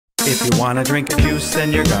If you wanna drink a juice,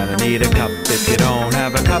 then you're gonna need a cup. If you don't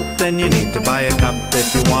have a cup, then you need to buy a cup.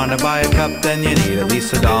 If you wanna buy a cup, then you need at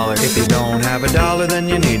least $1. If you don't have $1, then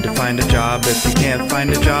you need to find a job. If you can't find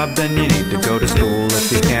a job, then you need to go to school.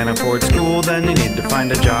 If you can't afford school, then you need to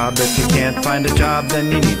find a job. If you can't find a job,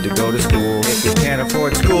 then you need to go to school. If you can't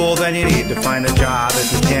afford school, then you need to find a job.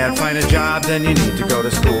 If you can't find a job, then you need to go to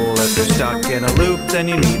school. If you're stuck in a loop, then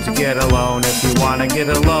you need to get a loan. If you wanna get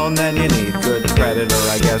a loan, then you need good credit, or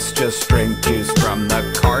I guess just drink juice from the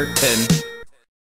carton.